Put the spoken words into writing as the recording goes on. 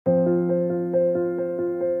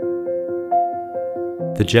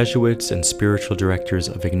The Jesuits and spiritual directors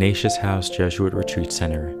of Ignatius House Jesuit Retreat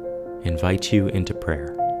Center invite you into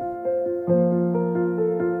prayer.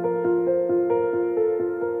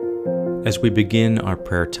 As we begin our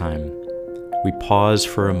prayer time, we pause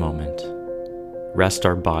for a moment, rest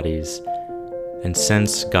our bodies, and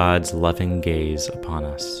sense God's loving gaze upon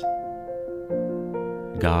us.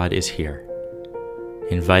 God is here,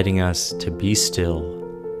 inviting us to be still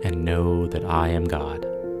and know that I am God.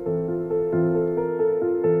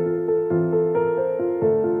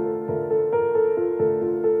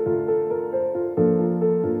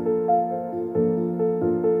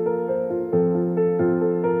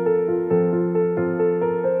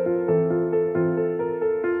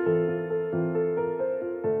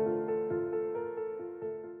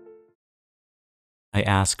 I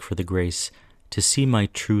ask for the grace to see my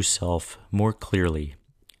true self more clearly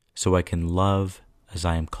so I can love as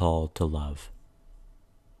I am called to love.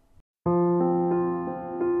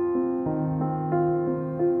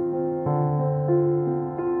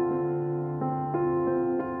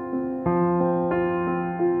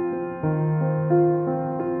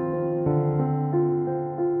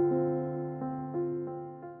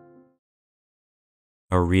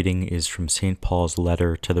 Our reading is from St. Paul's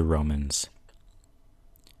letter to the Romans.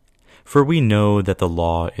 For we know that the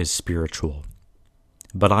law is spiritual,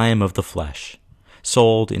 but I am of the flesh,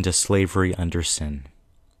 sold into slavery under sin.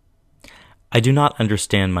 I do not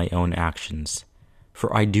understand my own actions,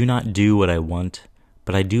 for I do not do what I want,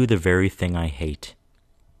 but I do the very thing I hate.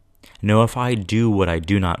 No, if I do what I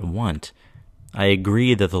do not want, I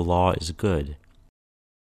agree that the law is good.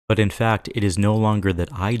 But in fact, it is no longer that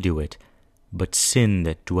I do it, but sin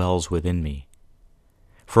that dwells within me.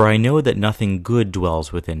 For I know that nothing good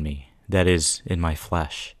dwells within me, that is, in my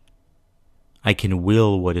flesh. I can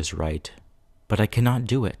will what is right, but I cannot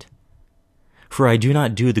do it. For I do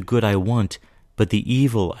not do the good I want, but the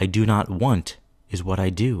evil I do not want is what I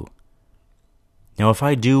do. Now if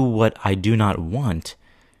I do what I do not want,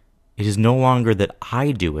 it is no longer that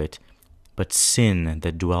I do it, but sin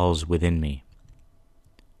that dwells within me.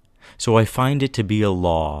 So I find it to be a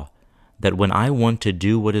law that when I want to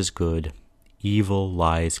do what is good, evil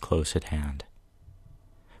lies close at hand.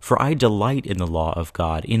 For I delight in the law of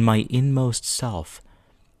God in my inmost self,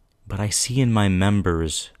 but I see in my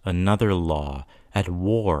members another law at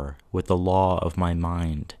war with the law of my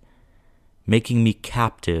mind, making me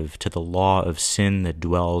captive to the law of sin that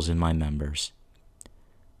dwells in my members.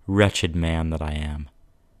 Wretched man that I am,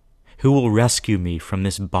 who will rescue me from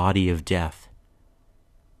this body of death?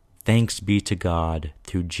 Thanks be to God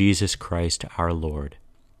through Jesus Christ our Lord.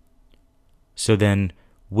 So then,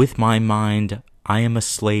 with my mind, I am a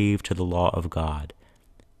slave to the law of God,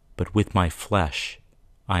 but with my flesh,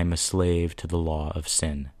 I am a slave to the law of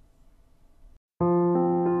sin.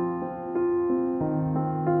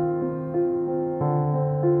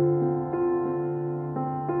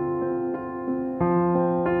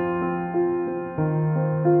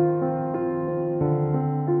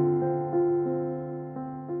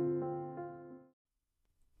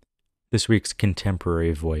 This week's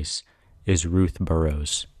contemporary voice is Ruth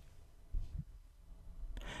Burroughs.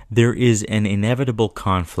 There is an inevitable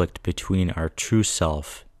conflict between our true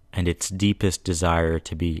self and its deepest desire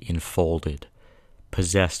to be enfolded,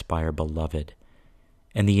 possessed by our beloved,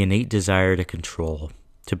 and the innate desire to control,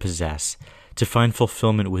 to possess, to find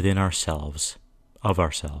fulfillment within ourselves, of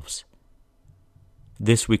ourselves.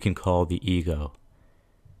 This we can call the ego.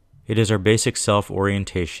 It is our basic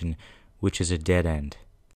self-orientation, which is a dead end.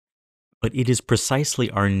 But it is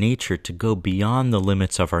precisely our nature to go beyond the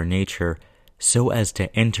limits of our nature so as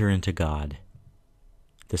to enter into God.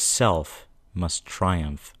 The self must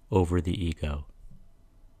triumph over the ego.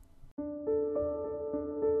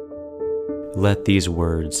 Let these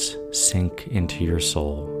words sink into your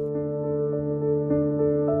soul.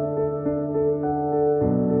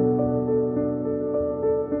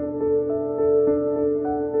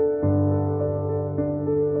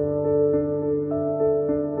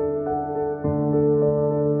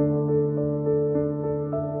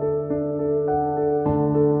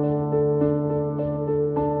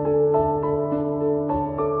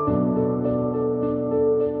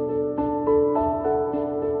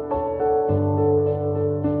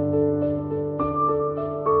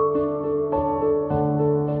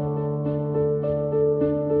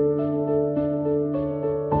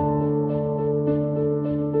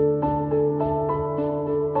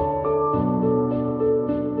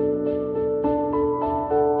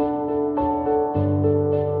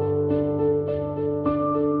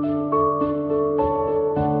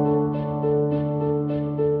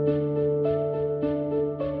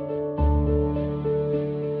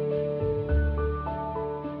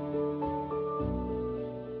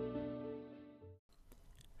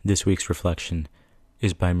 This week's reflection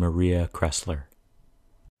is by Maria Kressler.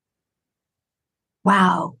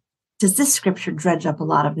 Wow, does this scripture dredge up a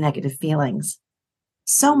lot of negative feelings?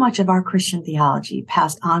 So much of our Christian theology,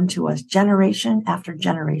 passed on to us generation after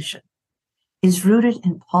generation, is rooted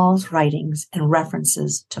in Paul's writings and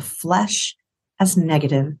references to flesh as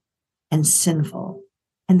negative and sinful,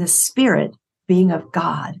 and the spirit being of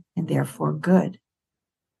God and therefore good.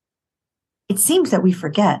 It seems that we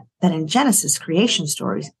forget that in Genesis creation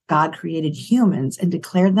stories, God created humans and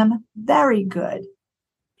declared them very good.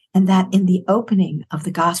 And that in the opening of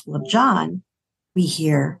the Gospel of John, we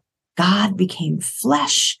hear God became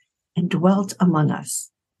flesh and dwelt among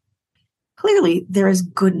us. Clearly, there is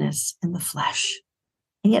goodness in the flesh.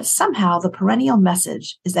 And yet somehow the perennial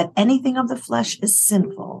message is that anything of the flesh is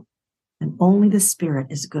sinful and only the spirit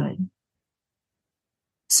is good.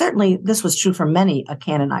 Certainly, this was true for many a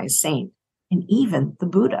canonized saint and even the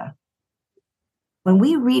Buddha. When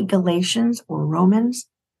we read Galatians or Romans,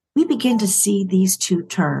 we begin to see these two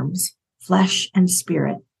terms, flesh and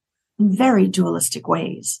spirit, in very dualistic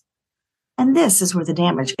ways. And this is where the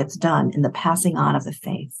damage gets done in the passing on of the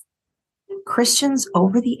faith. Christians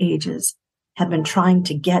over the ages have been trying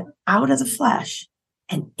to get out of the flesh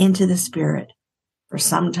and into the spirit for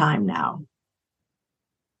some time now.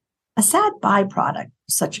 A sad byproduct of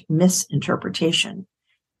such misinterpretation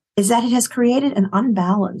is that it has created an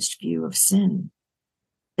unbalanced view of sin.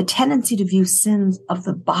 The tendency to view sins of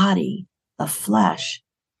the body, the flesh,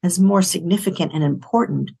 as more significant and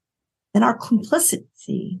important than our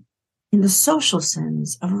complicity in the social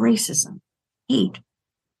sins of racism, hate,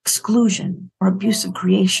 exclusion, or abuse of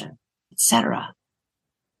creation, etc.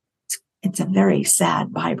 It's a very sad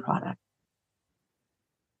byproduct.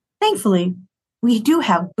 Thankfully, we do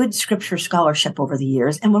have good scripture scholarship over the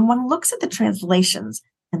years, and when one looks at the translations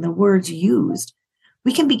and the words used,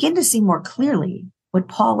 we can begin to see more clearly what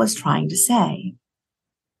Paul was trying to say.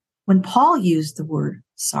 When Paul used the word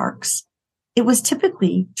sarx, it was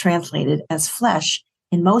typically translated as flesh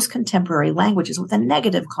in most contemporary languages with a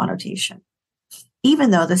negative connotation.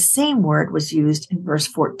 Even though the same word was used in verse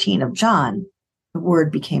 14 of John, the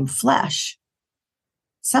word became flesh.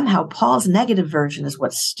 Somehow Paul's negative version is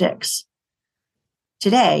what sticks.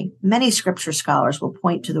 Today, many scripture scholars will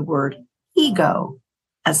point to the word ego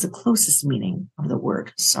as the closest meaning of the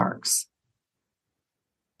word sarx.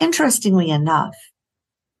 Interestingly enough,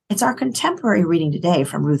 it's our contemporary reading today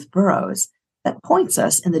from Ruth Burroughs that points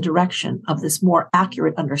us in the direction of this more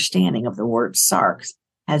accurate understanding of the word sarx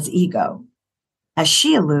as ego. As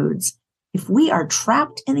she alludes, if we are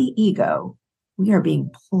trapped in the ego, we are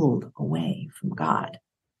being pulled away from God.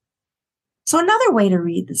 So another way to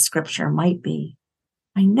read the scripture might be,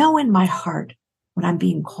 I know in my heart what I'm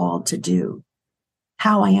being called to do,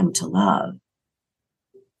 how I am to love,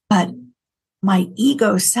 but my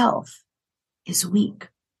ego self is weak,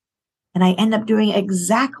 and I end up doing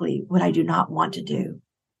exactly what I do not want to do,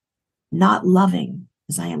 not loving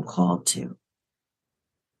as I am called to.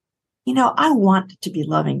 You know, I want to be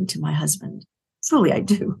loving to my husband. Truly, I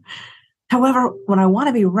do. However, when I want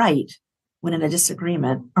to be right, when in a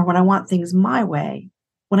disagreement, or when I want things my way,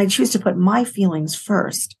 when I choose to put my feelings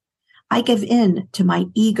first, I give in to my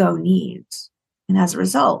ego needs. And as a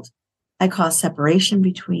result, I cause separation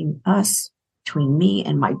between us, between me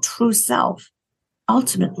and my true self,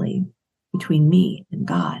 ultimately between me and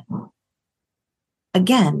God.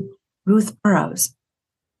 Again, Ruth Burroughs,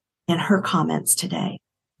 in her comments today,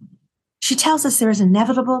 she tells us there is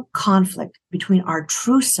inevitable conflict between our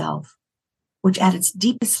true self, which at its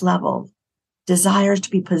deepest level desires to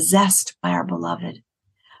be possessed by our beloved,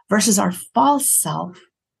 versus our false self,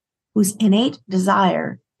 whose innate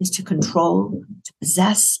desire is to control, to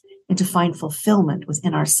possess, and to find fulfillment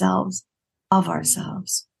within ourselves, of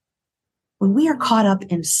ourselves. When we are caught up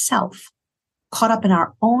in self, caught up in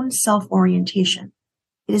our own self-orientation,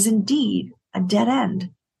 it is indeed a dead end.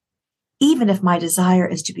 Even if my desire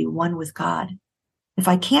is to be one with God, if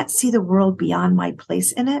I can't see the world beyond my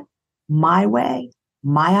place in it, my way,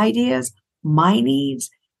 my ideas, my needs,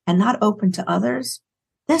 and not open to others,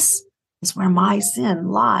 this is where my sin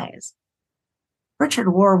lies. Richard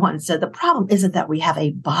Rohr once said, the problem isn't that we have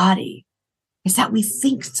a body, it's that we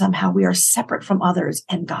think somehow we are separate from others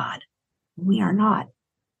and God. We are not.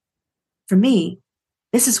 For me,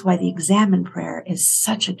 this is why the Examen prayer is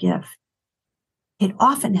such a gift. It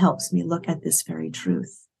often helps me look at this very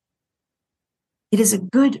truth. It is a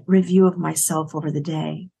good review of myself over the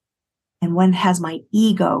day. And when has my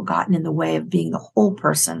ego gotten in the way of being the whole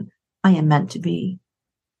person I am meant to be?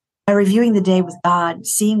 By reviewing the day with God,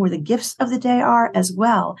 seeing where the gifts of the day are, as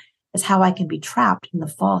well as how I can be trapped in the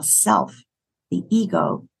false self, the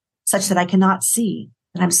ego, such that I cannot see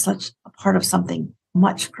that I'm such a part of something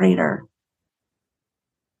much greater.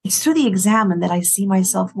 It's through the examen that I see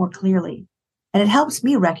myself more clearly. And it helps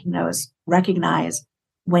me recognize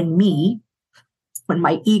when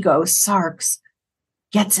my ego, sarx,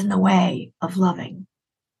 gets in the way of loving.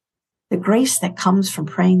 The grace that comes from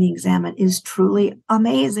praying the examen is truly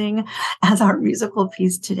amazing, as our musical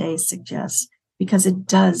piece today suggests, because it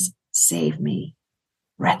does save me,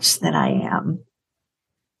 wretch that I am.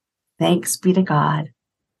 Thanks be to God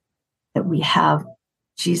that we have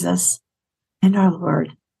Jesus and our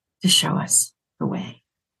Lord to show us the way.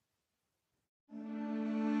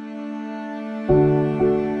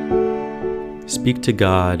 Speak to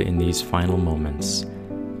God in these final moments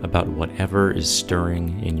about whatever is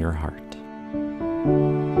stirring in your heart.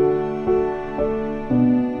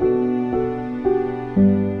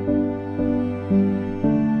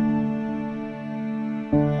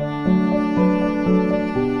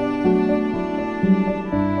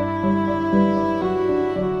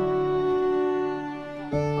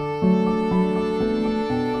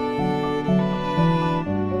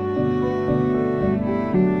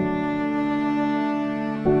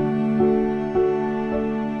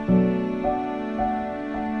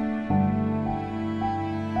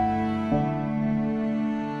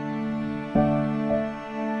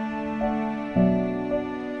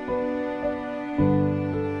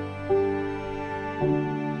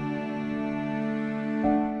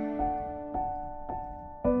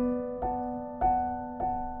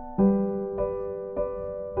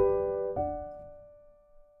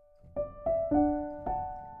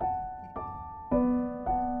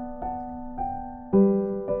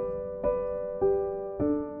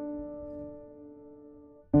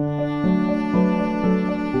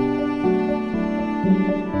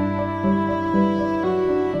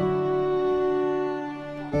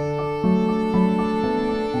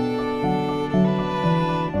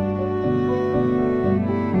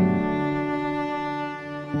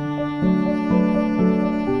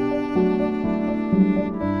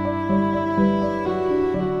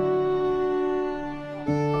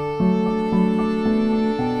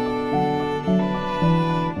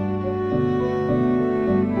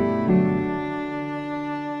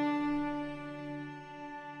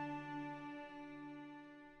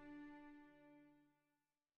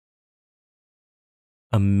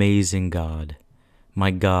 Amazing God,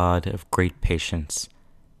 my God of great patience,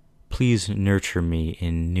 please nurture me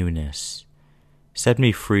in newness. Set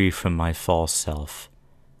me free from my false self.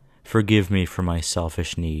 Forgive me for my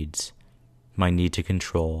selfish needs, my need to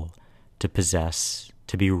control, to possess,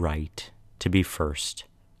 to be right, to be first.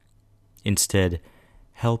 Instead,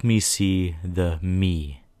 help me see the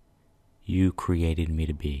me you created me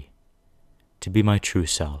to be my true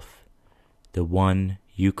self, the one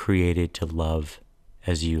you created to love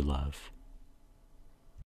as you love.